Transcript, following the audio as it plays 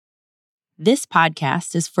This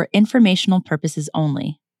podcast is for informational purposes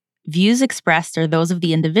only. Views expressed are those of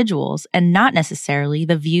the individuals and not necessarily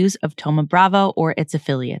the views of Thoma Bravo or its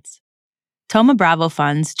affiliates. Thoma Bravo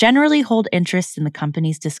funds generally hold interests in the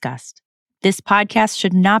companies discussed. This podcast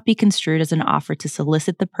should not be construed as an offer to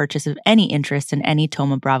solicit the purchase of any interest in any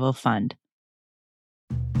Thoma Bravo fund.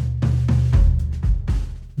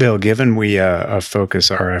 Bill, given we focus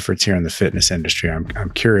our efforts here in the fitness industry, I'm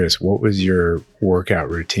curious, what was your workout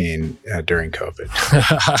routine during COVID?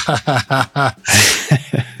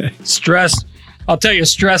 Stress. I'll tell you,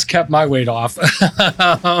 stress kept my weight off.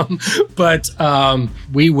 But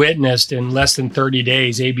we witnessed in less than 30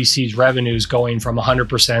 days, ABC's revenues going from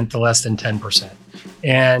 100% to less than 10%.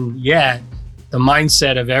 And yet, the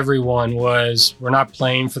mindset of everyone was, we're not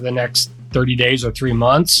playing for the next 30 days or 3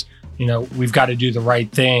 months. We've got to do the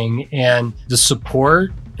right thing. And the support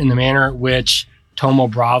and the manner at which Thoma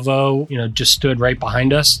Bravo, just stood right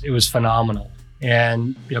behind us, it was phenomenal.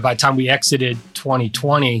 And by the time we exited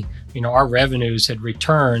 2020, our revenues had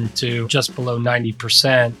returned to just below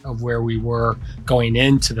 90% of where we were going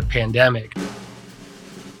into the pandemic.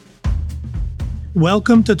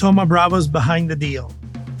 Welcome to Thoma Bravo's Behind the Deal.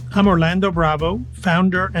 I'm Orlando Bravo,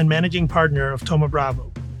 founder and managing partner of Thoma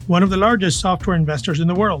Bravo, one of the largest software investors in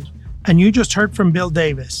the world. And you just heard from Bill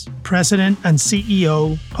Davis, president and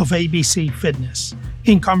CEO of ABC Fitness,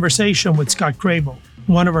 in conversation with Scott Crabill,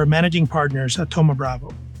 one of our managing partners at Thoma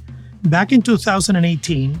Bravo. Back in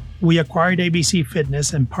 2018, we acquired ABC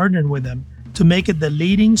Fitness and partnered with them to make it the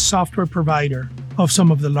leading software provider of some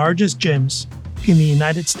of the largest gyms in the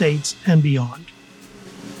United States and beyond.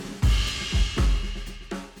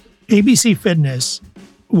 ABC Fitness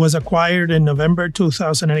was acquired in November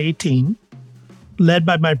 2018, led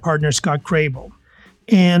by my partner, Scott Crabill.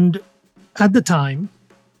 And at the time,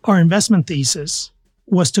 our investment thesis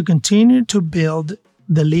was to continue to build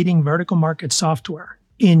the leading vertical market software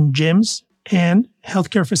in gyms and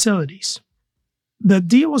healthcare facilities. The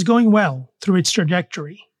deal was going well through its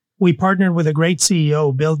trajectory. We partnered with a great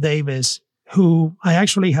CEO, Bill Davis, who I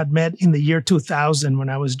actually had met in the year 2000 when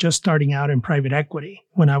I was just starting out in private equity,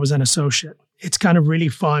 when I was an associate. It's kind of really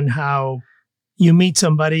fun how you meet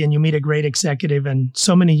somebody and you meet a great executive, and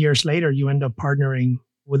so many years later, you end up partnering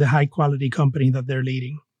with a high quality company that they're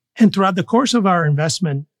leading. And throughout the course of our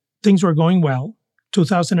investment, things were going well.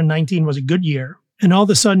 2019 was a good year. And all of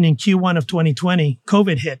a sudden in Q1 of 2020,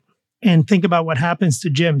 COVID hit. And think about what happens to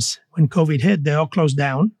gyms when COVID hit. They all closed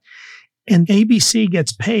down. And ABC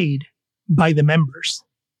gets paid by the members.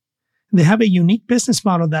 They have a unique business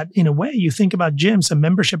model that, in a way, you think about gyms, a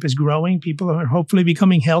membership is growing, people are hopefully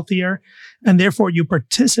becoming healthier, and therefore you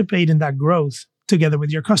participate in that growth together with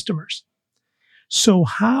your customers. So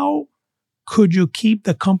how could you keep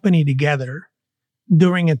the company together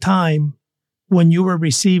during a time when you were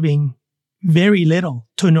receiving very little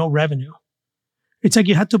to no revenue? It's like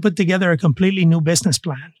you had to put together a completely new business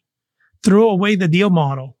plan, throw away the deal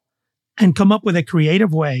model, and come up with a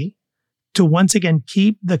creative way to once again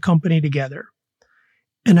keep the company together.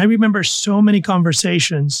 And I remember so many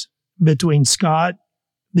conversations between Scott,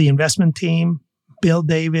 the investment team, Bill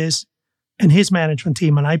Davis, and his management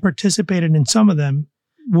team, and I participated in some of them,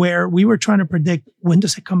 where we were trying to predict, when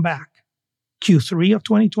does it come back? Q3 of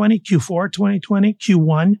 2020, Q4 2020,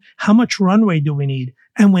 Q1? How much runway do we need?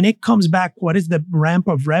 And when it comes back, what is the ramp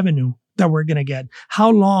of revenue that we're going to get? How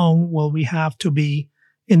long will we have to be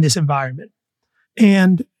in this environment?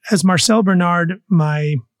 And as Marcel Bernard,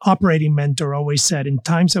 my operating mentor, always said, in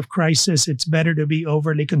times of crisis, it's better to be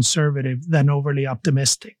overly conservative than overly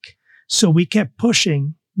optimistic. So we kept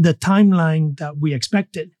pushing the timeline that we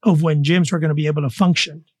expected of when gyms were going to be able to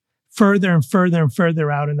function further and further and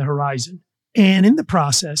further out in the horizon. And in the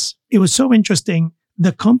process, it was so interesting.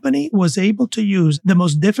 The company was able to use the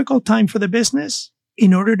most difficult time for the business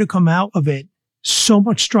in order to come out of it so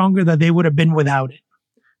much stronger than they would have been without it.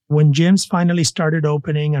 When gyms finally started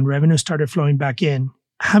opening and revenue started flowing back in,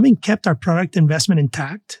 having kept our product investment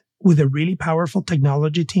intact with a really powerful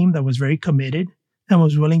technology team that was very committed and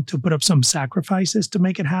was willing to put up some sacrifices to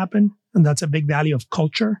make it happen, and that's a big value of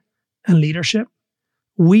culture and leadership,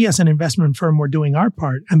 we as an investment firm were doing our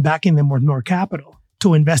part and backing them with more capital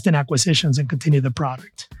to invest in acquisitions and continue the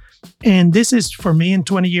product. And this is, for me, in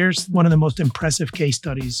 20 years, one of the most impressive case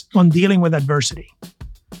studies on dealing with adversity.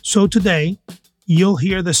 So today, you'll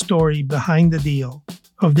hear the story behind the deal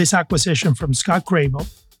of this acquisition from Scott Crabill,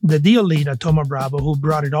 the deal lead at Thoma Bravo, who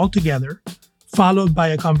brought it all together, followed by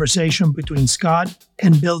a conversation between Scott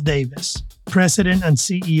and Bill Davis, president and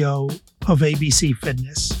CEO of ABC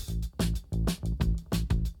Fitness.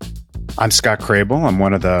 I'm Scott Crabill. I'm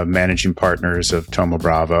one of the managing partners of Thoma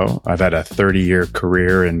Bravo. I've had a 30-year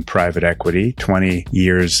career in private equity, 20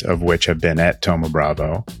 years of which have been at Thoma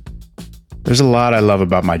Bravo. There's a lot I love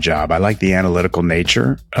about my job. I like the analytical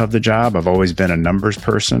nature of the job. I've always been a numbers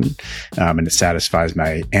person, and it satisfies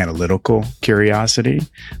my analytical curiosity.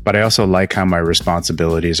 But I also like how my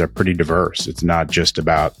responsibilities are pretty diverse. It's not just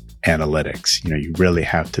about analytics. You really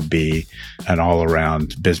have to be an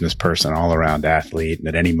all-around business person, all-around athlete. And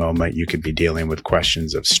at any moment, you could be dealing with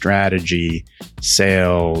questions of strategy,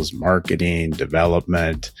 sales, marketing,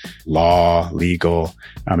 development, law, legal.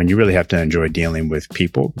 And you really have to enjoy dealing with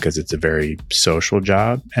people because it's a very social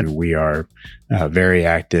job. And we are very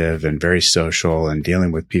active and very social and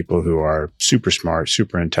dealing with people who are super smart,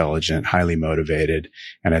 super intelligent, highly motivated.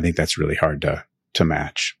 And I think that's really hard to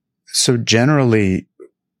match. So generally,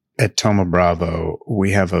 at Thoma Bravo,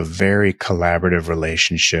 we have a very collaborative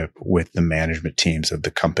relationship with the management teams of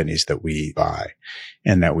the companies that we buy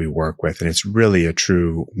and that we work with. And it's really a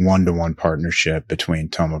true one-to-one partnership between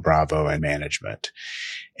Thoma Bravo and management.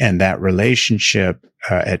 And that relationship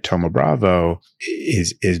at Thoma Bravo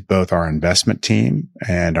is both our investment team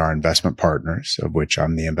and our investment partners, of which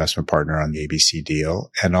I'm the investment partner on the ABC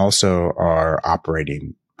deal, and also our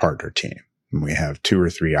operating partner team. And we have 2 or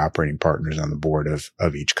 3 operating partners on the board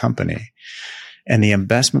of each company. And the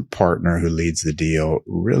investment partner who leads the deal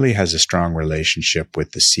really has a strong relationship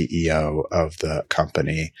with the CEO of the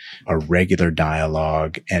company, a regular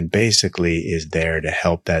dialogue, and basically is there to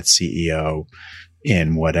help that CEO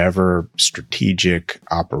in whatever strategic,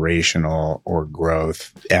 operational, or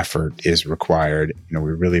growth effort is required. We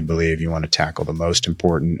really believe you want to tackle the most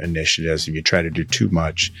important initiatives. If you try to do too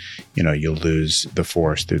much, you'll lose the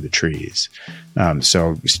forest through the trees.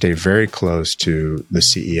 So stay very close to the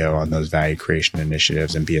CEO on those value creation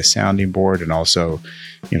initiatives and be a sounding board, and also,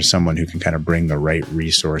 someone who can kind of bring the right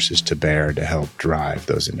resources to bear to help drive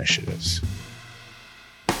those initiatives.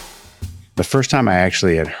 The first time I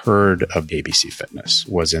actually had heard of ABC Fitness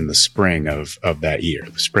was in the spring of that year,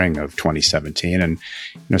 the spring of 2017. And,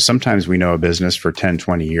 sometimes we know a business for 10,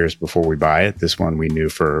 20 years before we buy it. This one we knew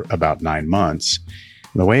for about 9 months.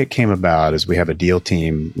 And the way it came about is we have a deal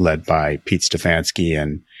team led by Pete Stefanski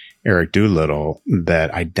and Eric Doolittle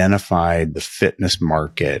that identified the fitness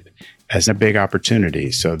market as a big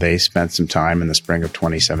opportunity. So they spent some time in the spring of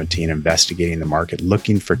 2017 investigating the market,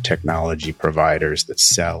 looking for technology providers that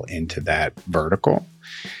sell into that vertical.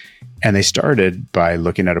 And they started by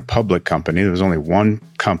looking at a public company. There was only one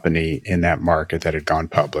company in that market that had gone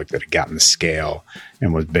public, that had gotten the scale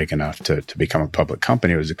and was big enough to become a public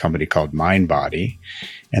company. It was a company called MindBody.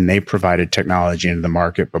 And they provided technology into the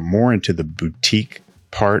market, but more into the boutique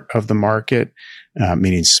part of the market,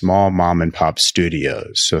 meaning small mom and pop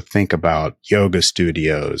studios. So think about yoga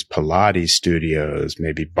studios, Pilates studios,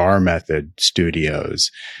 maybe bar method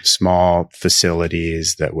studios, small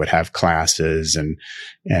facilities that would have classes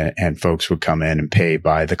and folks would come in and pay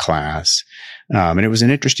by the class. And it was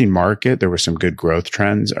an interesting market. There were some good growth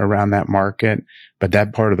trends around that market, but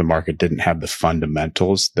that part of the market didn't have the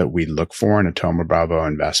fundamentals that we look for in a Thoma Bravo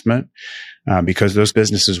investment. Because those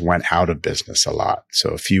businesses went out of business a lot. So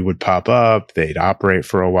a few would pop up, they'd operate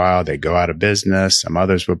for a while, they'd go out of business, some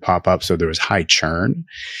others would pop up. So there was high churn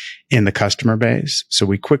in the customer base. So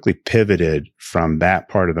we quickly pivoted from that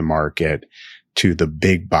part of the market to the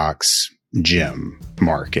big box gym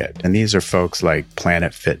market. And these are folks like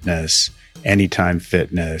Planet Fitness, Anytime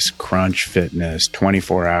Fitness, Crunch Fitness,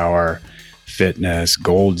 24-hour Fitness,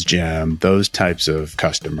 Gold's Gym, those types of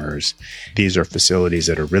customers. These are facilities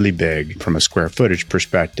that are really big from a square footage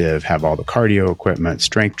perspective, have all the cardio equipment,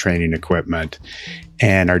 strength training equipment,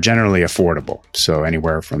 and are generally affordable. So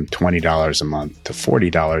anywhere from $20 a month to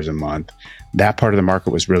 $40 a month. That part of the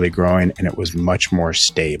market was really growing and it was much more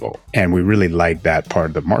stable. And we really liked that part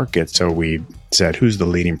of the market. So we said, who's the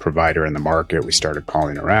leading provider in the market? We started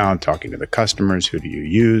calling around, talking to the customers. Who do you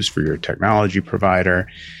use for your technology provider?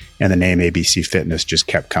 And the name ABC Fitness just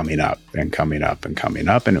kept coming up and coming up and coming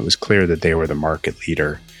up. And it was clear that they were the market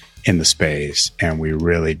leader in the space. And we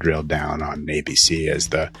really drilled down on ABC as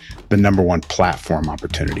the number one platform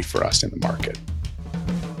opportunity for us in the market.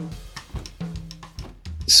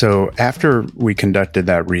 So after we conducted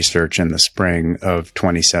that research in the spring of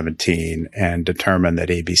 2017 and determined that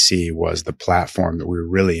ABC was the platform that we were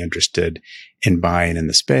really interested in buying in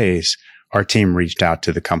the space, our team reached out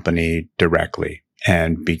to the company directly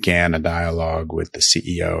and began a dialogue with the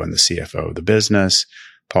CEO and the CFO of the business,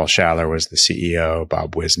 Paul Schaller was the CEO,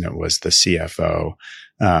 Bob Wisnett was the CFO,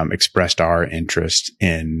 expressed our interest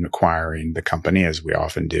in acquiring the company, as we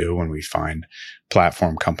often do when we find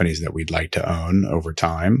platform companies that we'd like to own over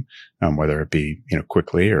time, whether it be,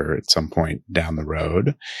 quickly or at some point down the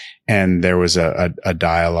road. And there was a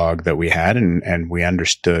dialogue that we had, and we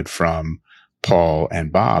understood from Paul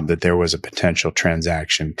and Bob that there was a potential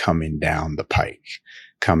transaction coming down the pike,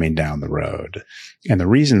 coming down the road. And the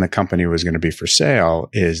reason the company was going to be for sale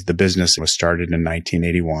is the business was started in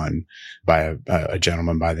 1981 by a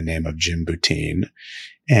gentleman by the name of Jim Boutine.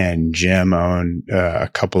 And Jim owned a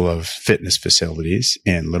couple of fitness facilities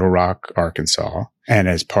in Little Rock, Arkansas. And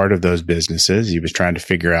as part of those businesses, he was trying to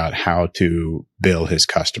figure out how to bill his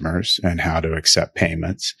customers and how to accept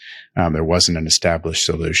payments. There wasn't an established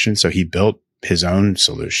solution. So he built his own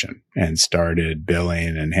solution and started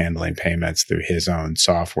billing and handling payments through his own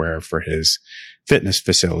software for his fitness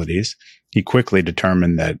facilities. He quickly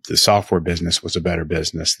determined that the software business was a better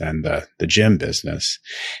business than the gym business.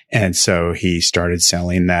 And so he started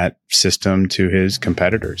selling that system to his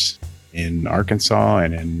competitors in Arkansas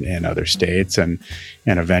and in other states. And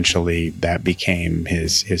eventually that became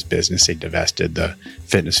his business. He divested the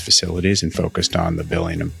fitness facilities and focused on the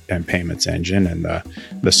billing and payments engine and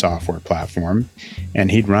the software platform.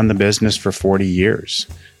 And he'd run the business for 40 years.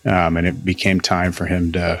 And it became time for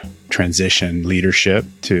him to transition leadership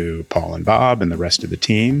to Paul and Bob and the rest of the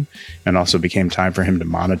team. And also became time for him to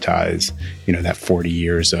monetize, that 40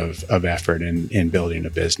 years of effort in building a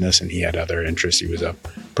business. And he had other interests. He was a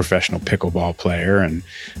professional pickleball player and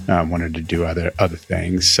wanted to do other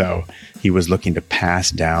things. So he was looking to pass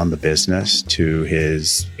down the business to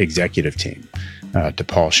his executive team. To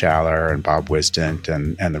Paul Schaller and Bob Wisnett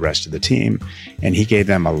and the rest of the team. And he gave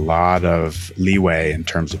them a lot of leeway in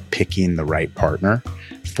terms of picking the right partner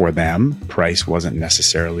for them. Price wasn't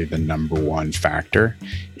necessarily the number one factor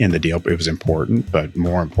in the deal. It was important, but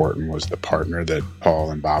more important was the partner that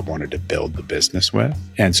Paul and Bob wanted to build the business with.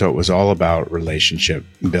 And so it was all about relationship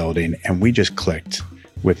building. And we just clicked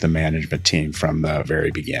with the management team from the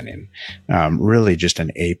very beginning. Really just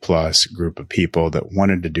an A-plus group of people that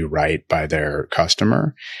wanted to do right by their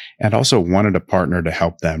customer and also wanted a partner to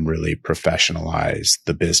help them really professionalize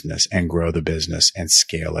the business and grow the business and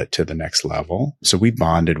scale it to the next level. So we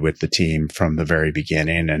bonded with the team from the very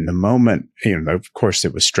beginning. And the moment, of course,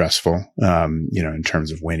 it was stressful, in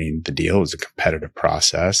terms of winning the deal. It was a competitive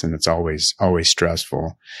process and it's always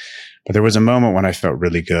stressful. But there was a moment when I felt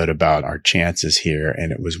really good about our chances here.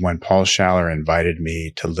 And it was when Paul Schaller invited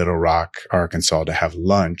me to Little Rock, Arkansas to have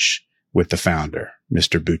lunch with the founder,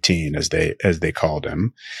 Mr. Boutine, as they called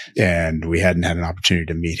him. And we hadn't had an opportunity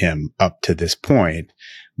to meet him up to this point.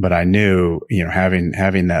 But I knew, having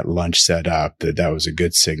that lunch set up, that was a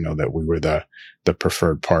good signal that we were the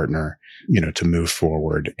preferred partner, to move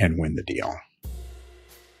forward and win the deal.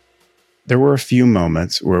 There were a few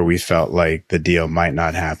moments where we felt like the deal might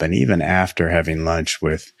not happen, even after having lunch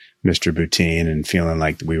with Mr. Boutine and feeling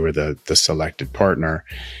like we were the selected partner.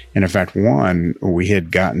 And in fact, we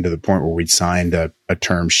had gotten to the point where we'd signed a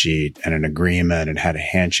term sheet and an agreement and had a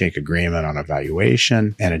handshake agreement on a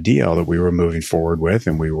valuation and a deal that we were moving forward with.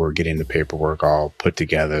 And we were getting the paperwork all put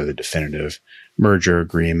together, the definitive merger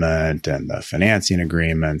agreement and the financing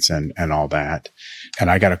agreements and all that. And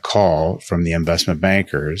I got a call from the investment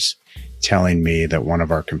bankers telling me that one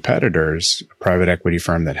of our competitors, a private equity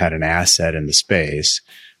firm that had an asset in the space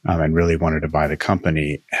and really wanted to buy the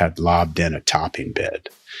company, had lobbed in a topping bid.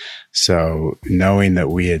 So knowing that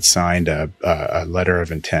we had signed a letter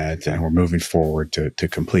of intent and were moving forward to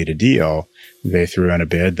complete a deal, they threw in a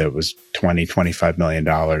bid that was $25 million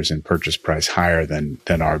in purchase price higher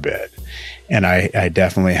than our bid. And I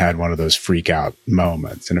definitely had one of those freak out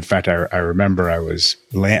moments. And in fact, I remember I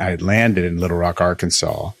landed in Little Rock,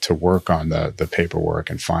 Arkansas to work on the paperwork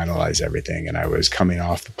and finalize everything. And I was coming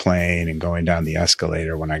off the plane and going down the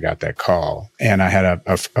escalator when I got that call. And I had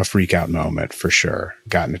a freak out moment for sure.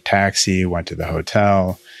 Got in a taxi, went to the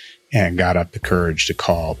hotel and got up the courage to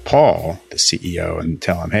call Paul, the CEO, and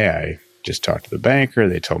tell him, hey, I just talked to the banker.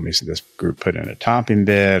 They told me this group put in a topping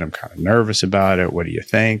bid. I'm kind of nervous about it. What do you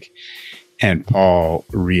think? And Paul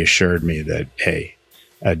reassured me that, hey,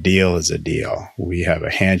 a deal is a deal. We have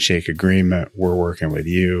a handshake agreement. We're working with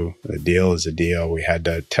you. A deal is a deal. We had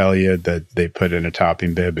to tell you that they put in a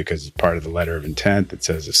topping bid because it's part of the letter of intent that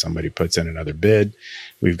says if somebody puts in another bid,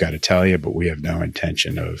 we've got to tell you, but we have no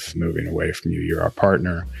intention of moving away from you. You're our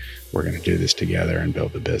partner. We're going to do this together and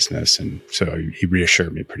build the business. And so he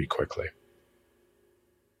reassured me pretty quickly.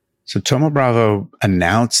 So Thoma Bravo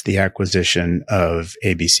announced the acquisition of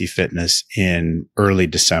ABC Fitness in early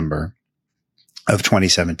December. of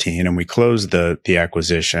 2017, and we closed the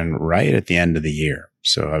acquisition right at the end of the year.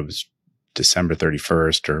 So it was December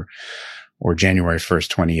 31st or January 1st,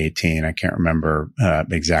 2018. I can't remember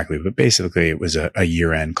exactly, but basically it was a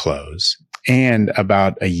year-end close. And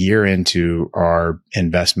about a year into our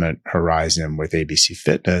investment horizon with ABC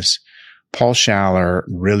Fitness, Paul Schaller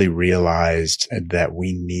really realized that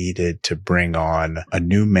we needed to bring on a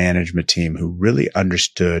new management team who really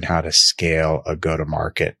understood how to scale a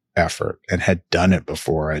go-to-market effort and had done it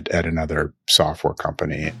before at another software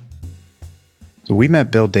company. So we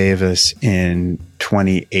met Bill Davis in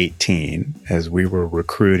 2018 as we were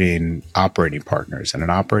recruiting operating partners. And an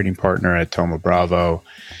operating partner at Thoma Bravo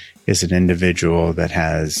is an individual that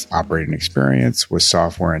has operating experience with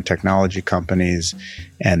software and technology companies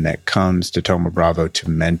and that comes to Thoma Bravo to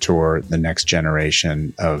mentor the next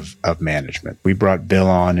generation of management. We brought Bill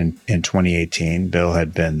on in 2018. Bill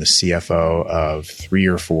had been the CFO of 3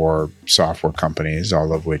 or 4 software companies,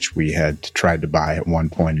 all of which we had tried to buy at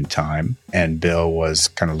one point in time. And Bill was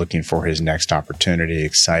kind of looking for his next opportunity,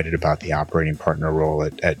 excited about the operating partner role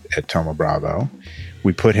at Thoma Bravo.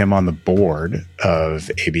 We put him on the board of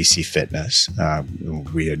ABC Fitness.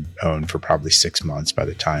 We had owned for probably 6 months by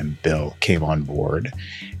the time Bill came on board.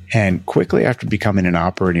 And quickly after becoming an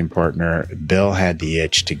operating partner, Bill had the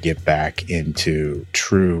itch to get back into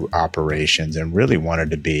true operations and really wanted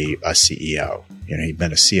to be a CEO. You know, he'd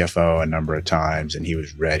been a CFO a number of times and he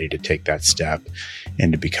was ready to take that step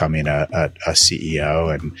into becoming a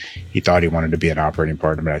CEO. And he thought he wanted to be an operating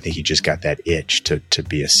partner, but I think he just got that itch to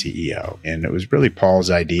be a CEO. And it was really Paul's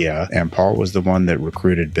idea. And Paul was the one that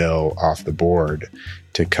recruited Bill off the board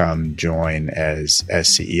to come join as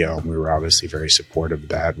CEO. And we were obviously very supportive of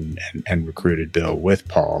that and recruited Bill with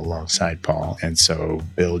Paul, alongside Paul. And so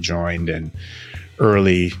Bill joined in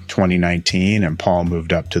early 2019 and Paul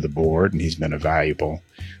moved up to the board, and he's been a valuable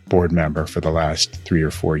board member for the last 3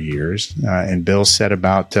 or 4 years. And Bill set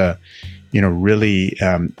about to, really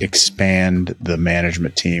expand the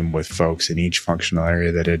management team with folks in each functional area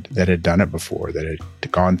that had done it before, that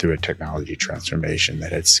had gone through a technology transformation,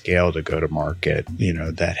 that had scaled a go-to-market,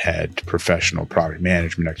 that had professional product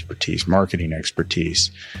management expertise, marketing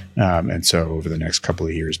expertise. And so over the next couple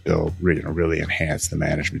of years, Bill really enhanced the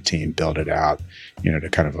management team, built it out, to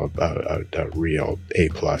kind of a real A+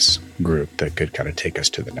 group that could kind of take us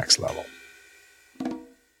to the next level.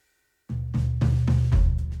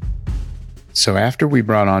 So after we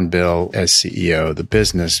brought on Bill as CEO, the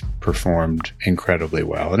business performed incredibly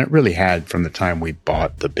well. And it really had from the time we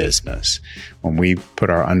bought the business. When we put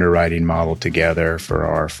our underwriting model together for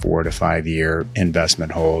our 4 to 5 year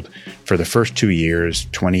investment hold, for the first 2 years,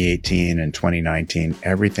 2018 and 2019,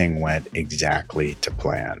 everything went exactly to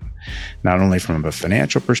plan. Not only from a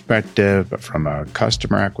financial perspective, but from a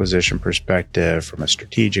customer acquisition perspective, from a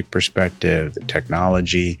strategic perspective, the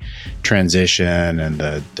technology transition and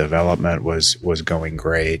the development was going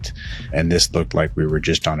great. And this looked like we were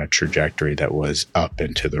just on a trajectory that was up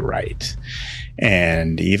and to the right.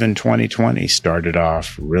 And even 2020 started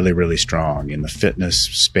off really, really strong. In the fitness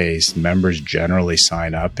space, members generally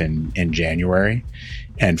sign up in January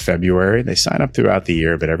and February. They sign up throughout the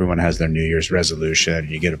year, but everyone has their New Year's resolution.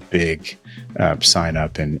 You get a big sign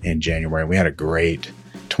up in January. We had a great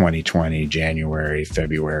 2020 January,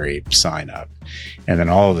 February sign up. And then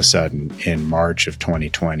all of a sudden in March of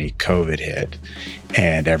 2020, COVID hit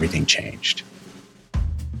and everything changed.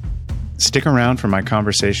 Stick around for my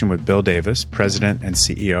conversation with Bill Davis, President and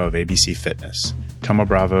CEO of ABC Fitness. Thoma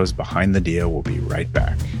Bravo's Behind the Deal will be right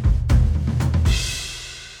back.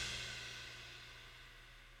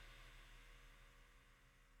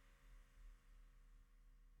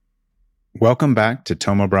 Welcome back to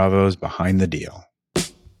Thoma Bravo's Behind the Deal.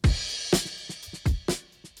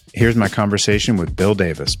 Here's my conversation with Bill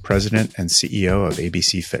Davis, President and CEO of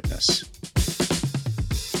ABC Fitness.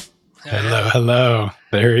 Hello.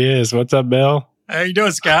 There he is. What's up, Bill? How you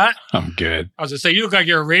doing, Scott? I'm good. I was going to say, you look like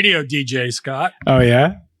you're a radio DJ, Scott. Oh,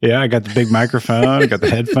 yeah? Yeah, I got the big microphone, got the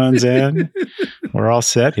headphones in. We're all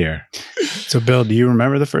set here. So, Bill, do you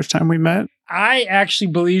remember the first time we met? I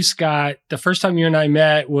actually believe, Scott, the first time you and I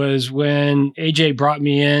met was when AJ brought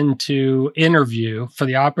me in to interview for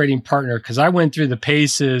the operating partner, because I went through the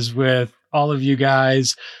paces with all of you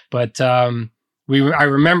guys. But I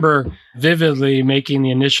remember vividly making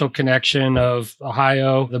the initial connection of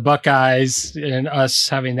Ohio, the Buckeyes, and us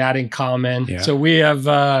having that in common. Yeah. So we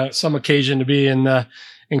have some occasion to be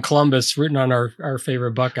in Columbus rooting on our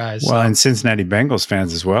favorite Buckeyes. Well, and Cincinnati Bengals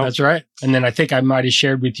fans as well. That's right. And then I think I might have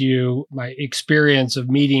shared with you my experience of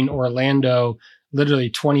meeting Orlando literally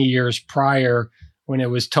 20 years prior when it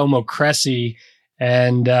was Tomo Cressy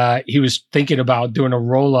And he was thinking about doing a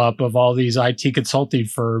roll-up of all these IT consulting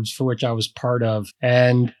firms for which I was part of.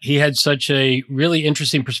 And he had such a really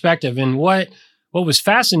interesting perspective. And what was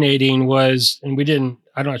fascinating was, and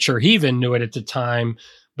I'm not sure he even knew it at the time,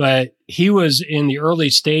 but he was in the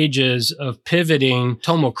early stages of pivoting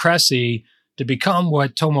Thoma to become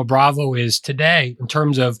what Thoma Bravo is today in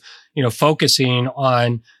terms of, focusing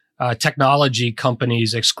on technology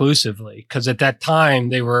companies exclusively. Because at that time,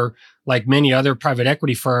 they were, like many other private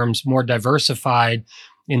equity firms, more diversified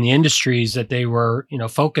in the industries that they were,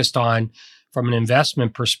 focused on from an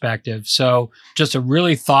investment perspective. So just a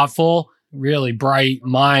really thoughtful, really bright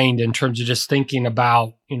mind in terms of just thinking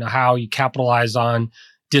about, how you capitalize on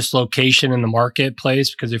dislocation in the marketplace.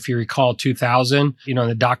 Because if you recall 2000, in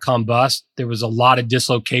the dot-com bust, there was a lot of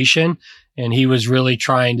dislocation. And he was really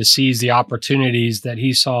trying to seize the opportunities that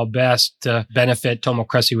he saw best to benefit Thoma,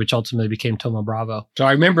 which ultimately became Thoma Bravo. So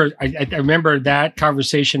I remember that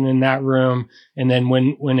conversation in that room. And then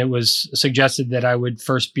when it was suggested that I would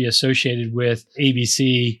first be associated with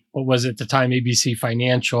ABC, what was at the time ABC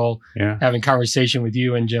Financial, having conversation with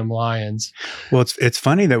you and Jim Lyons. Well, it's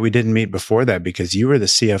funny that we didn't meet before that, because you were the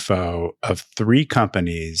CFO of three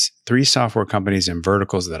software companies in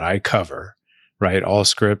verticals that I cover. Right,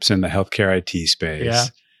 Allscripts in the healthcare IT space,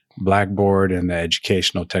 Blackboard in the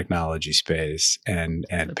educational technology space, and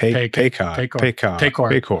Paycor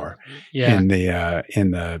in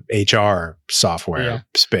the HR software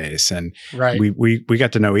space. And we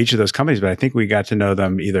got to know each of those companies, but I think we got to know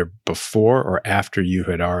them either before or after you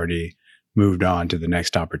had already moved on to the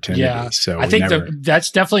next opportunity. Yeah. So I think that's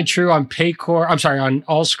definitely true on on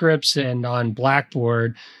Allscripts and on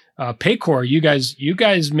Blackboard. Paycor, you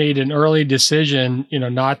guys made an early decision,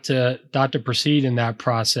 not to proceed in that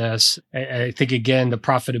process. I think again the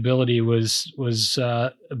profitability was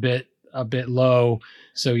a bit low.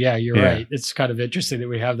 So you're right. It's kind of interesting that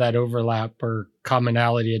we have that overlap or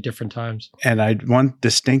commonality at different times. And one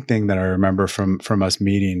distinct thing that I remember from us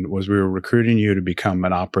meeting was we were recruiting you to become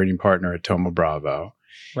an operating partner at Thoma Bravo.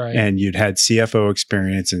 Right. And you'd had CFO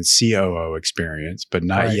experience and COO experience, but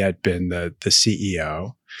not yet been the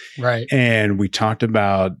CEO. Right. And we talked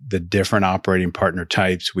about the different operating partner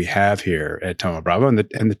types we have here at Thoma Bravo. And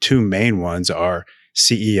the two main ones are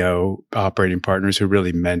CEO operating partners who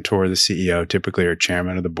really mentor the CEO, typically are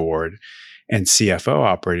chairman of the board, and CFO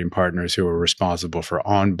operating partners who are responsible for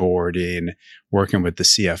onboarding, working with the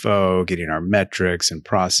CFO, getting our metrics and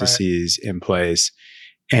processes in place.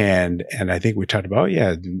 And I think we talked about,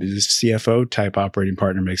 the CFO type operating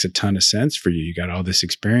partner makes a ton of sense for you. You got all this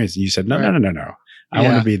experience. And you said, no. I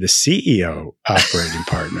want to be the CEO operating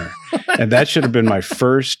partner. And that should have been my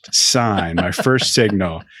first sign, my first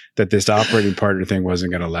signal that this operating partner thing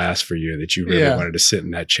wasn't going to last for you, that you really wanted to sit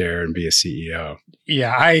in that chair and be a CEO.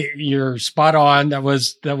 Yeah, you're spot on. I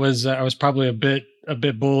was probably a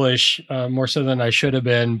bit bullish, more so than I should have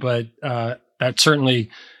been, but that certainly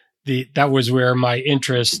that was where my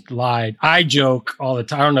interest lied. I joke all the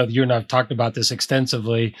time. I don't know if you and I have talked about this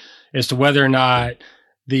extensively as to whether or not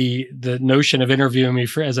the notion of interviewing me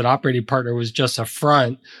as an operating partner was just a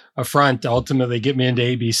front to ultimately get me into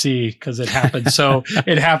ABC, because it happened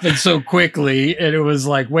so quickly, and it was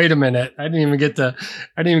like, wait a minute, I didn't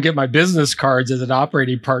even get my business cards as an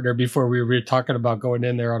operating partner before we were talking about going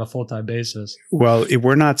in there on a full-time basis. Well,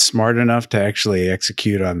 we're not smart enough to actually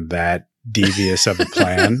execute on that devious of a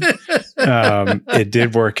plan. It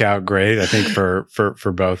did work out great, I think, for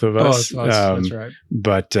both of us. That's right.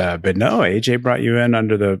 But no, AJ brought you in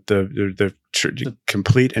under the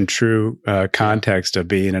complete and true context of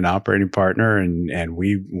being an operating partner, and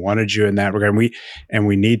we wanted you in that regard. And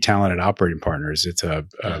we need talented operating partners. It's a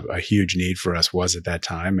huge need for us, was at that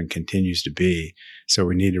time and continues to be. So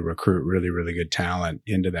we need to recruit really, really good talent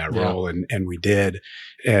into that role, and we did.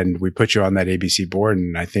 And we put you on that ABC board,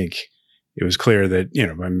 and I think it was clear that,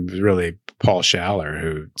 it was really Paul Schaller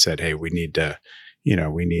who said, hey, we need a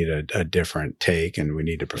different take, and we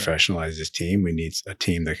need to professionalize this team. We need a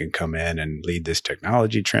team that can come in and lead this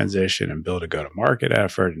technology transition and build a go-to-market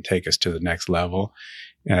effort and take us to the next level.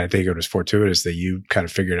 And I think it was fortuitous that you kind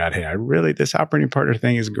of figured out, hey, this operating partner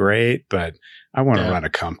thing is great, but I want to run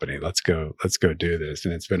a company. Let's go do this.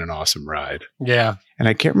 And it's been an awesome ride. Yeah. And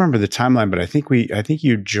I can't remember the timeline, but I think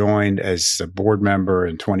you joined as a board member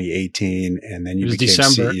in 2018, and then you became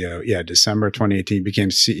December. CEO. Yeah, December 2018, became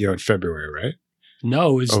CEO in February, right?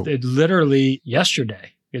 No, it literally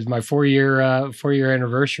yesterday. It was my 4-year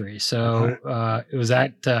anniversary. So it was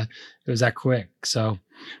that quick. So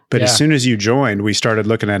But Yeah. as soon as you joined, we started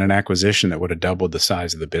looking at an acquisition that would have doubled the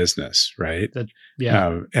size of the business, right?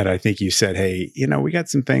 And I think you said, "Hey, we got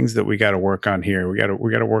some things that we got to work on here. We got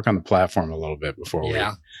to work on the platform a little bit before we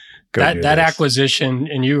go that do that this." acquisition,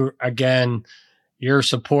 and you again, your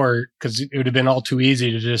support, because it would have been all too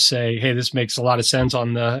easy to just say, "Hey, this makes a lot of sense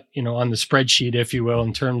on the on the spreadsheet, if you will,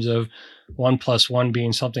 in terms of 1+1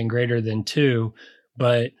 being something greater than 2,"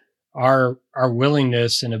 but our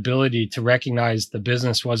willingness and ability to recognize the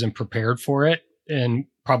business wasn't prepared for it and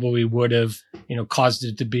probably would have caused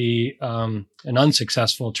it to be an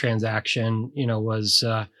unsuccessful transaction was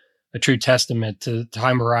a true testament to the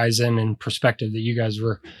time horizon and perspective that you guys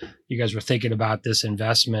were thinking about this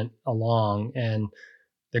investment along. And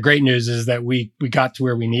the great news is that we got to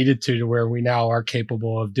where we needed to where we now are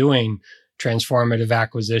capable of doing transformative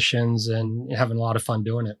acquisitions and having a lot of fun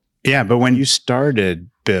doing it. Yeah, but when you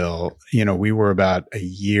started, Bill, we were about a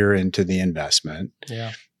year into the investment.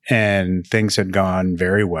 Yeah. And things had gone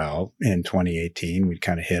very well in 2018. We'd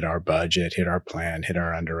kind of hit our budget, hit our plan, hit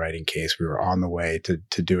our underwriting case. We were on the way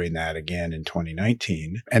to doing that again in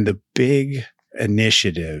 2019. And the big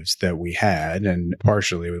initiatives that we had, and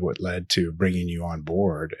partially what led to bringing you on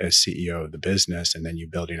board as CEO of the business and then you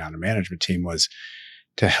building on a management team, was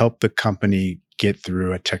to help the company get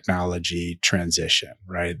through a technology transition,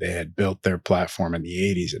 right? They had built their platform in the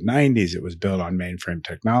 80s and 90s. It was built on mainframe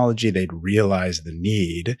technology. They'd realized the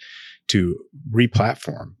need to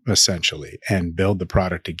re-platform essentially and build the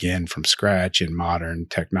product again from scratch in modern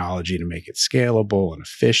technology to make it scalable and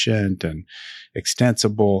efficient and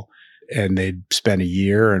extensible. And they'd spent a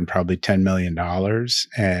year and probably $10 million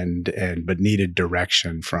but needed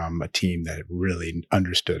direction from a team that really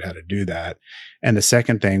understood how to do that. And the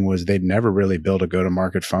second thing was they'd never really built a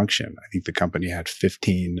go-to-market function. I think the company had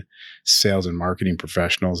 15 sales and marketing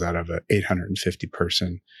professionals out of an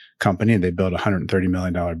 850-person company. And they built a $130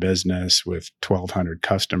 million business with 1,200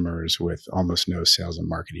 customers with almost no sales and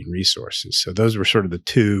marketing resources. So those were sort of the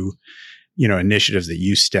two, initiatives that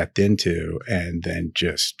you stepped into and then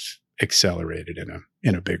just accelerated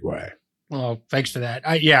in a big way. Well, thanks for that.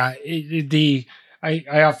 I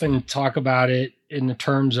often talk about it in the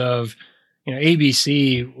terms of,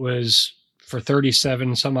 ABC was for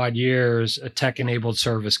 37 some odd years a tech-enabled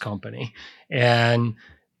service company, and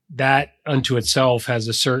that unto itself has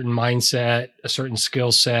a certain mindset, a certain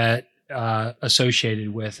skill set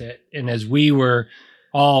associated with it. And as we were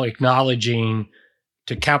all acknowledging,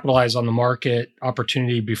 to capitalize on the market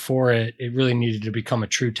opportunity before it really needed to become a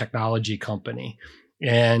true technology company.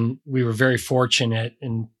 And we were very fortunate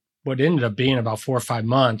in what ended up being about 4 or 5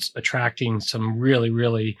 months, attracting some really,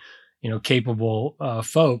 really, capable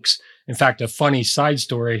folks. In fact, a funny side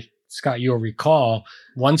story, Scott, you'll recall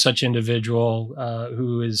one such individual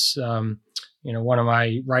who is, one of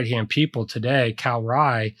my right-hand people today, Cal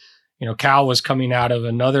Rye. Cal was coming out of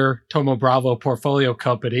another Thoma Bravo portfolio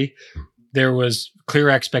company. There was clear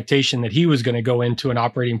expectation that he was going to go into an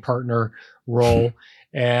operating partner role.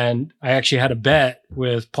 And I actually had a bet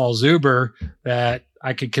with Paul Zuber that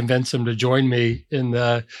I could convince him to join me in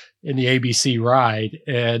the ABC ride.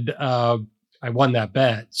 And I won that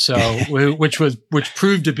bet. So, which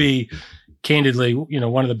proved to be candidly,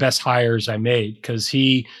 one of the best hires I made, because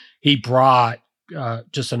he brought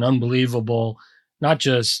just an unbelievable, not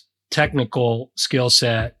just technical skill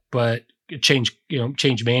set, but change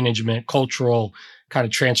management, cultural kind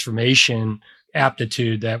of transformation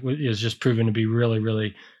aptitude that is just proven to be really,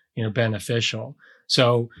 really, beneficial.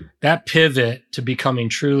 So that pivot to becoming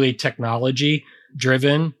truly technology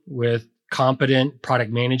driven with competent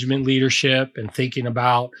product management leadership and thinking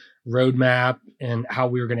about roadmap and how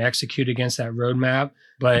we were going to execute against that roadmap,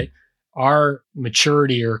 but our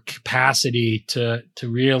maturity or capacity to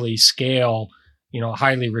really scale, a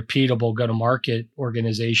highly repeatable go-to-market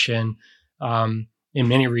organization. In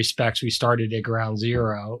many respects, we started at ground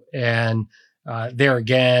zero. And there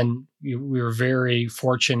again, we were very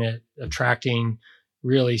fortunate attracting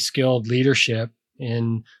really skilled leadership.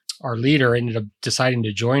 And our leader ended up deciding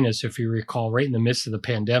to join us, if you recall, right in the midst of the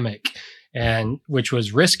pandemic, and which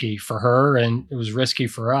was risky for her and it was risky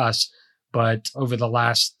for us. But over the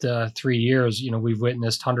last 3 years, we've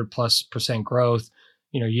witnessed 100+% growth,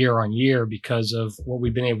 year on year because of what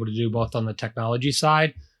we've been able to do both on the technology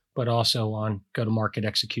side, but also on go-to-market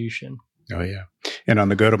execution. Oh, yeah. And on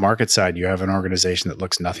the go-to-market side, you have an organization that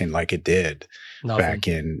looks nothing like it did back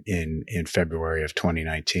in February of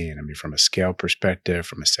 2019. I mean, from a scale perspective,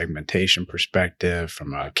 from a segmentation perspective,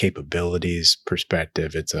 from a capabilities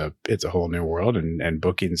perspective, it's a whole new world, and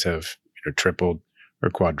bookings have tripled or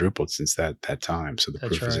quadrupled since that time. So the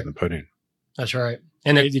proof is in the pudding. That's right.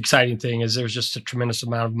 And the exciting thing is there's just a tremendous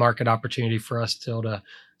amount of market opportunity for us still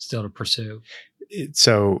to pursue.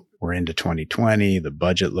 So we're into 2020. The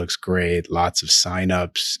budget looks great. Lots of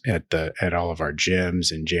signups at all of our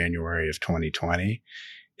gyms in January of 2020.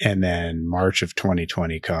 And then March of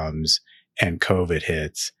 2020 comes and COVID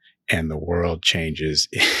hits and the world changes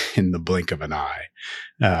in the blink of an eye.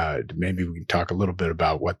 Maybe we can talk a little bit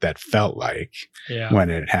about what that felt like when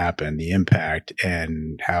it happened, the impact,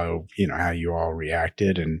 and how you all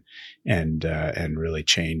reacted and really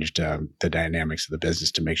changed the dynamics of the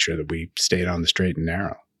business to make sure that we stayed on the straight and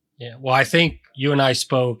narrow. Yeah. Well, I think you and I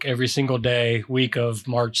spoke every single day, week of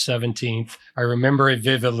March 17th. I remember it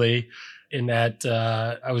vividly in that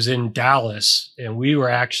I was in Dallas and we were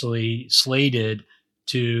actually slated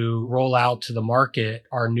to roll out to the market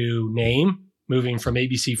our new name, moving from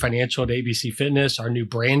ABC Financial to ABC Fitness, our new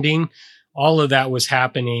branding. All of that was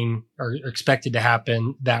happening or expected to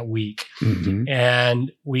happen that week. Mm-hmm.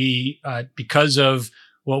 And we, because of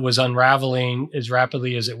what was unraveling as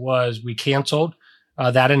rapidly as it was, we canceled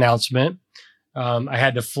that announcement. I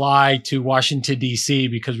had to fly to Washington, D.C.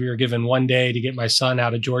 because we were given one day to get my son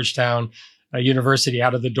out of Georgetown University,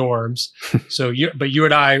 out of the dorms. But you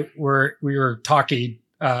and I were talking.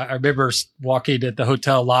 I remember walking at the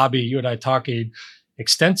hotel lobby, you and I talking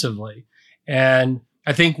extensively. And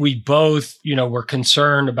I think we both, were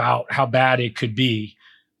concerned about how bad it could be.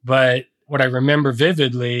 But what I remember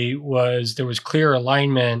vividly was there was clear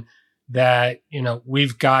alignment that,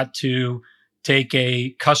 we've got to take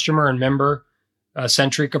a customer and member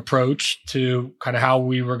centric approach to kind of how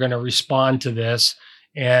we were going to respond to this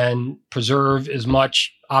and preserve as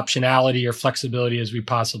much optionality or flexibility as we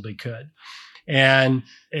possibly could. And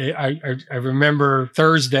I remember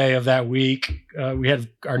Thursday of that week, we had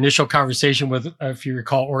our initial conversation with, if you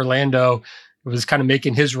recall, Orlando. It was kind of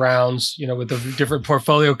making his rounds, with the different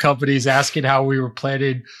portfolio companies, asking how we were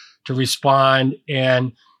planning to respond.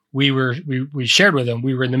 And we shared with him,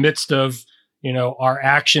 we were in the midst of, our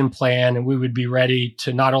action plan, and we would be ready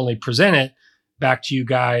to not only present it back to you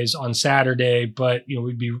guys on Saturday, but,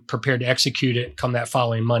 we'd be prepared to execute it come that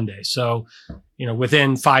following Monday. So,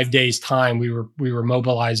 within 5 days time, we were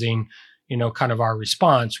mobilizing, kind of our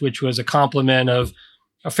response, which was a complement of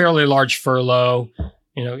a fairly large furlough,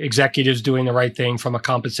 executives doing the right thing from a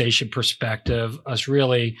compensation perspective, us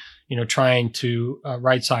really, trying to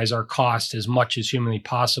right size our cost as much as humanly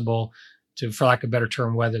possible to, for lack of a better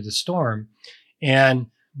term, weather the storm. And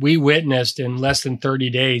we witnessed in less than 30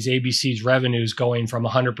 days, ABC's revenues going from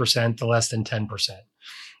 100% to less than 10%.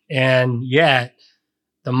 And yet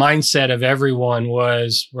the mindset of everyone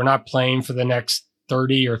was, we're not playing for the next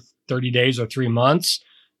 30 days or 3 months.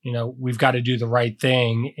 We've got to do the right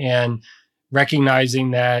thing. And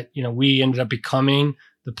recognizing that, we ended up becoming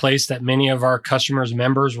the place that many of our customers'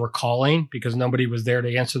 members were calling because nobody was there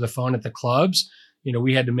to answer the phone at the clubs.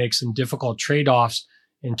 We had to make some difficult trade-offs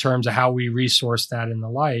in terms of how we resource that and the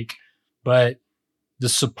like. But the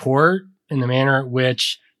support and the manner at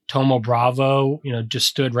which Thoma Bravo, just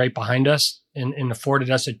stood right behind us and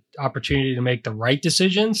afforded us an opportunity to make the right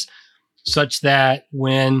decisions, such that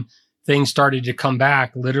when things started to come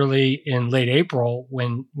back, literally in late April,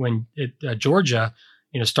 when Georgia,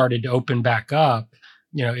 started to open back up,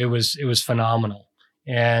 it was phenomenal.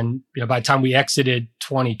 And by the time we exited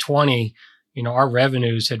 2020, our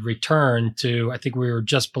revenues had returned to, I think we were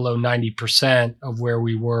just below 90% of where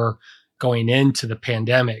we were going into the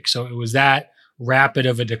pandemic. So it was that rapid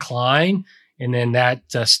of a decline and then that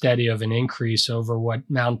steady of an increase over what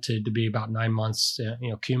amounted to be about 9 months,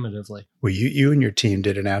 cumulatively. Well, you and your team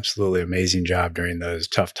did an absolutely amazing job during those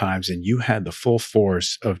tough times, and you had the full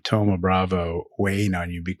force of Thoma Bravo weighing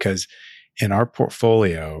on you because in our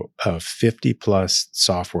portfolio of 50 plus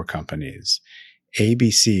software companies,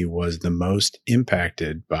 ABC was the most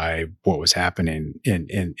impacted by what was happening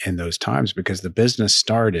in those times because the business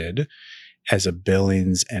started as a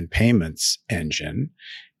billings and payments engine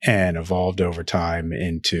and evolved over time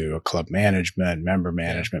into a club management,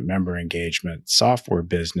 member engagement software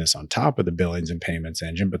business on top of the billings and payments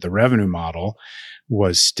engine. But the revenue model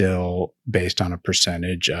was still based on a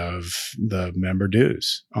percentage of the member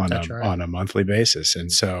dues on a monthly basis.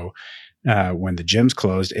 And so when the gyms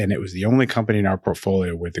closed, and it was the only company in our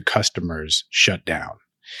portfolio where the customers shut down.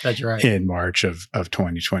 That's right. In March of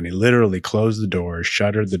 2020, literally closed the doors,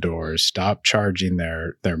 shuttered the doors, stopped charging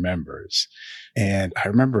their members. And I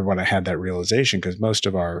remember when I had that realization, because most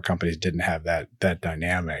of our companies didn't have that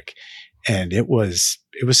dynamic. And it was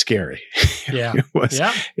scary. Yeah.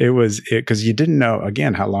 It was because you didn't know,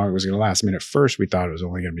 again, how long it was going to last. I mean, at first we thought it was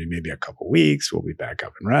only going to be maybe a couple of weeks. We'll be back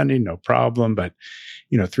up and running, no problem. But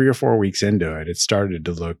 3 or 4 weeks into it, it started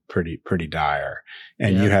to look pretty dire.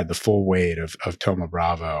 And you had the full weight of Thoma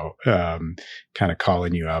Bravo kind of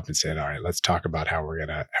calling you up and saying, all right, let's talk about how we're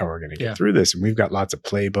gonna get through this. And we've got lots of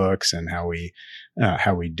playbooks and how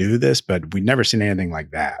we do this, but we'd never seen anything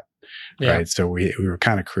like that. Yeah. Right. So we were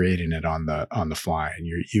kind of creating it on the fly, and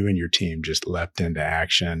you and your team just leapt into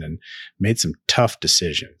action and made some tough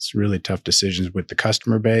decisions, really tough decisions with the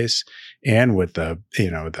customer base and with the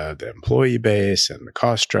employee base and the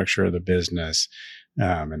cost structure of the business,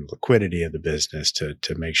 and liquidity of the business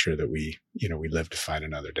to make sure that we live to fight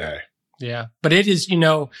another day. Yeah. But it is,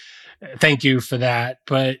 thank you for that.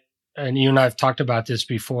 And you and I have talked about this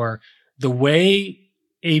before, the way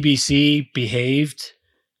ABC behaved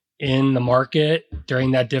in the market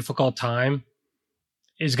during that difficult time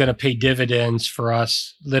is going to pay dividends for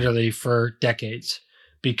us literally for decades,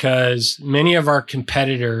 because many of our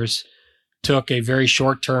competitors took a very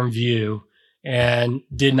short-term view and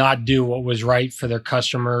did not do what was right for their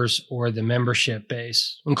customers or the membership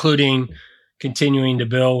base, including continuing to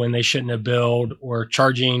bill when they shouldn't have billed, or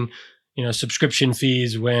charging, subscription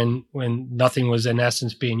fees when nothing was in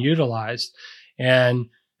essence being utilized. And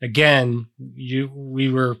again,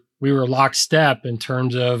 we were lockstep in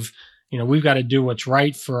terms of, we've got to do what's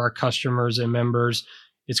right for our customers and members.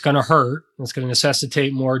 It's going to hurt. It's going to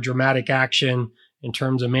necessitate more dramatic action in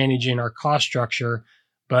terms of managing our cost structure,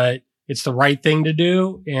 but it's the right thing to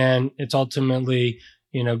do. And it's ultimately,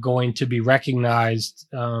 going to be recognized,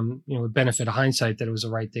 with benefit of hindsight, that it was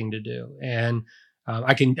the right thing to do. And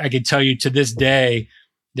I can tell you to this day,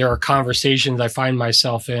 there are conversations I find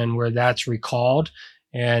myself in where that's recalled.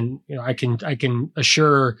 And I can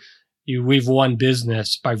assure you, we've won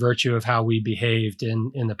business by virtue of how we behaved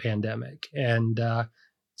in the pandemic, and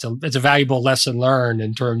it's a valuable lesson learned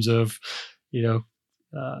in terms of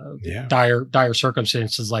dire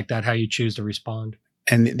circumstances like that, how you choose to respond.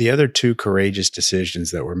 And the other two courageous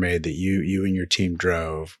decisions that were made that you and your team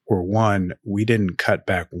drove were, one, we didn't cut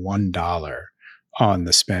back $1 on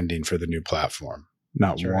the spending for the new platform.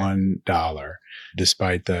 Not $1,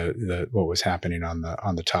 despite the what was happening on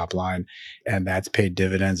the top line, and that's paid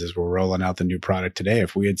dividends as we're rolling out the new product today.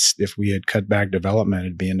 If we had cut back development,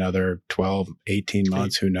 it'd be another 12, 18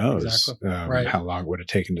 months. Who knows exactly. How long it would have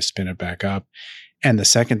taken to spin it back up. And the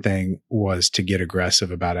second thing was to get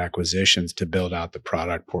aggressive about acquisitions to build out the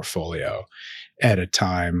product portfolio at a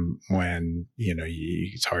time when,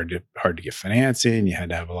 it's hard to get financing. You had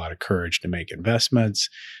to have a lot of courage to make investments,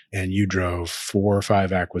 and you drove 4 or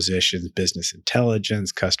 5 acquisitions, business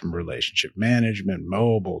intelligence, customer relationship management,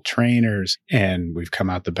 mobile trainers. And we've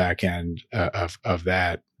come out the back end of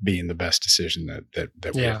that being the best decision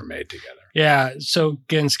that we ever made together. Yeah. So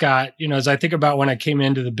again, Scott, as I think about when I came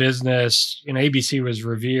into the business, ABC was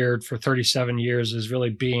revered for 37 years as really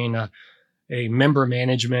being a member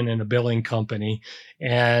management and a billing company.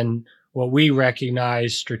 And what we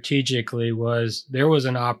recognized strategically was there was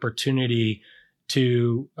an opportunity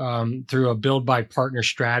to, through a build by partner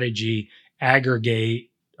strategy, aggregate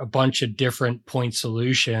a bunch of different point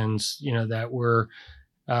solutions, that were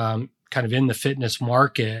kind of in the fitness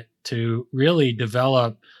market to really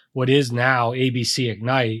develop what is now ABC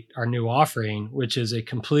Ignite, our new offering, which is a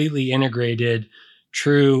completely integrated,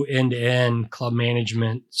 true end-to-end club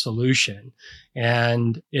management solution.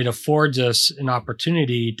 And it affords us an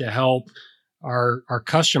opportunity to help our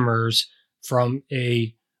customers from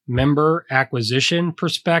a member acquisition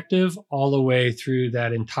perspective all the way through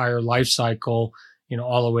that entire life cycle,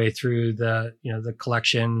 all the way through the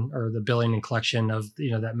collection or the billing and collection of,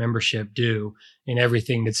 that membership due and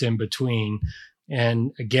everything that's in between.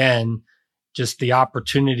 And again, just the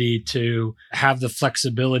opportunity to have the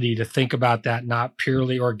flexibility to think about that, not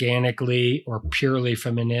purely organically or purely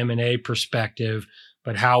from an M&A perspective,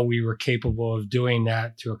 but how we were capable of doing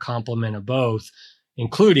that through a complement of both,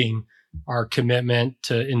 including our commitment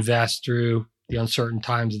to invest through the uncertain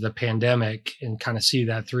times of the pandemic and kind of see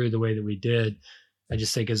that through the way that we did. I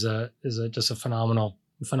just think is just a phenomenal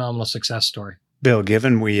success story. Bill,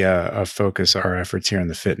 given we focus our efforts here in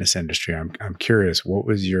the fitness industry, I'm curious, what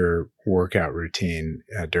was your workout routine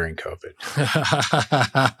during COVID?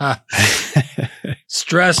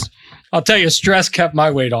 Stress. I'll tell you, stress kept my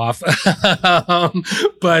weight off.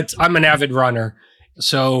 But I'm an avid runner.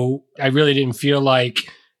 So I really didn't feel like,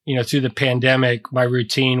 through the pandemic, my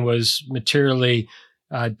routine was materially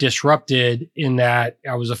disrupted in that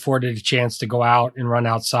I was afforded a chance to go out and run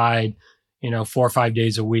outside, 4 or 5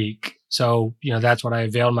 days a week. So, that's what I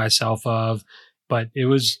availed myself of. but it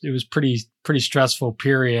was pretty stressful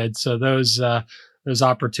period. So those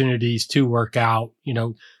opportunities to work out,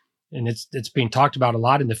 and it's being talked about a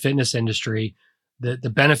lot in the fitness industry.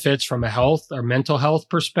 The benefits from a health or mental health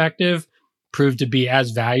perspective proved to be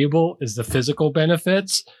as valuable as the physical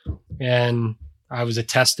benefits. And I was a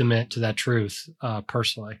testament to that truth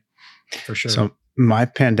personally, for sure. So my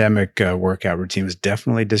pandemic workout routine was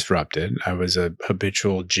definitely disrupted. I was a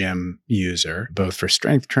habitual gym user, both for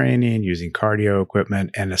strength training, using cardio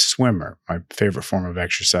equipment, and a swimmer. My favorite form of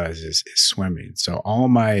exercise is swimming. So all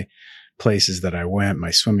my places that I went,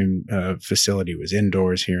 my swimming facility was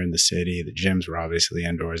indoors here in the city. The gyms were obviously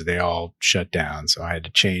indoors. They all shut down. So I had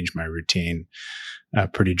to change my routine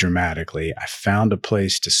pretty dramatically. I found a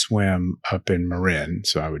place to swim up in Marin.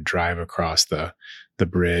 So I would drive across the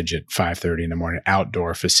bridge at 5:30 in the morning,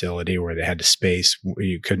 outdoor facility where they had to space.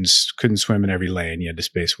 You couldn't swim in every lane. You had to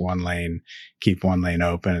space one lane, keep one lane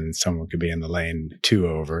open, and someone could be in the lane 2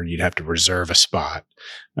 over. You'd have to reserve a spot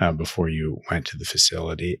before you went to the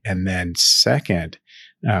facility. And then second,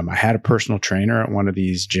 I had a personal trainer at one of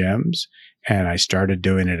these gyms, and I started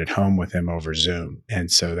doing it at home with him over Zoom.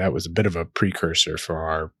 And so that was a bit of a precursor for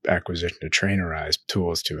our acquisition of Trainerize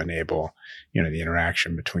tools to enable, the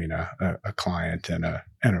interaction between a client and a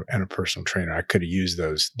personal trainer. I could have used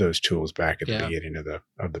those tools back at the beginning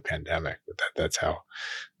of the pandemic, but that's how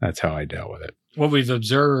I dealt with it. What we've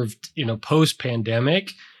observed,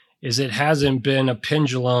 post-pandemic is it hasn't been a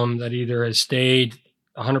pendulum that either has stayed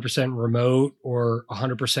 100% remote or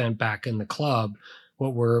 100% back in the club.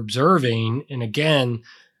 What we're observing, and again,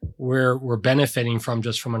 we're benefiting from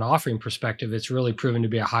just from an offering perspective, it's really proven to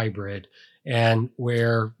be a hybrid, and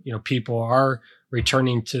where people are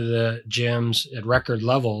returning to the gyms at record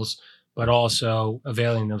levels, but also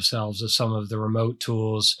availing themselves of some of the remote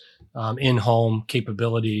tools, in-home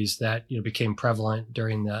capabilities that became prevalent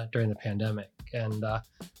during the pandemic. And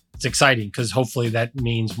it's exciting because hopefully that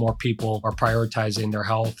means more people are prioritizing their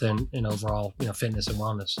health and overall fitness and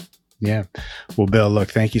wellness. Yeah. Well, Bill, look,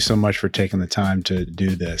 thank you so much for taking the time to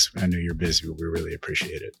do this. I know you're busy, but we really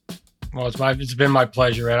appreciate it. Well, it's been my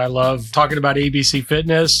pleasure, Ed. I love talking about ABC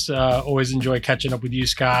Fitness. Always enjoy catching up with you,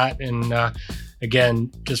 Scott. And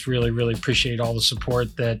again, just really, really appreciate all the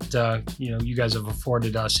support that you guys have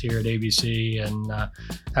afforded us here at ABC, and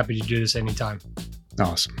happy to do this anytime.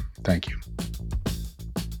 Awesome. Thank you.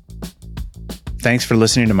 Thanks for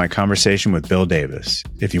listening to my conversation with Bill Davis.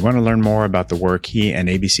 If you want to learn more about the work he and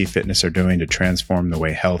ABC Fitness are doing to transform the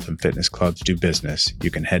way health and fitness clubs do business, you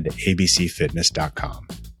can head to abcfitness.com.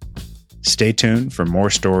 Stay tuned for more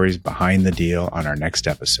stories behind the deal on our next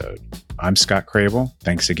episode. I'm Scott Crabill.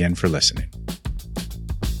 Thanks again for listening.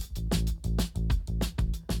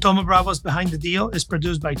 Thoma Bravo's Behind the Deal is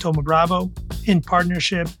produced by Thoma Bravo in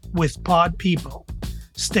partnership with Pod People.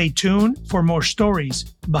 Stay tuned for more stories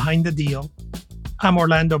behind the deal. I'm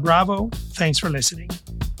Orlando Bravo. Thanks for listening.